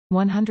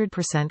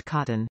100%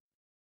 cotton.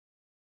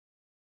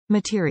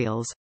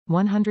 Materials: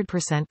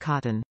 100%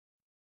 cotton.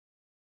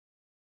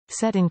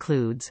 Set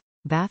includes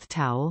bath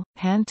towel,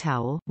 hand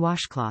towel,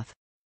 washcloth.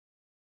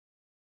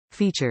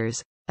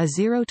 Features: a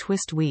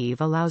zero-twist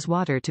weave allows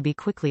water to be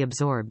quickly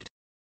absorbed.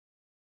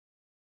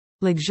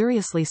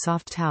 Luxuriously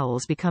soft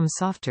towels become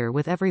softer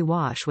with every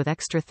wash with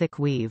extra thick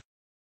weave.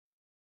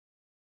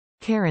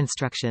 Care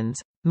instructions: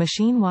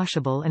 machine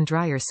washable and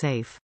dryer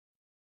safe.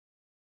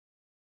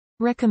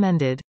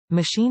 Recommended: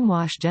 machine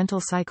wash gentle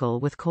cycle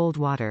with cold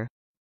water.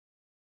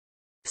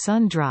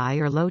 Sun dry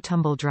or low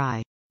tumble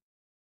dry.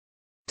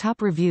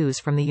 Top reviews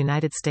from the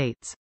United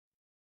States.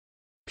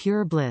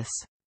 Pure Bliss.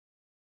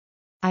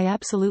 I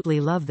absolutely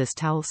love this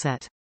towel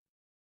set.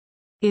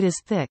 It is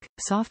thick,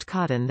 soft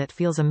cotton that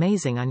feels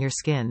amazing on your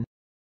skin.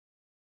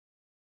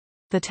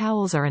 The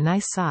towels are a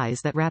nice size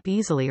that wrap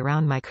easily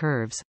around my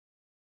curves.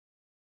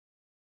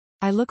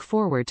 I look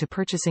forward to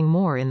purchasing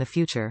more in the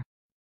future.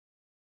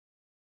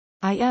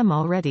 I am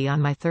already on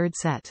my third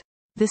set.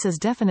 This is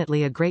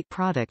definitely a great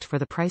product for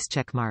the price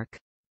check mark.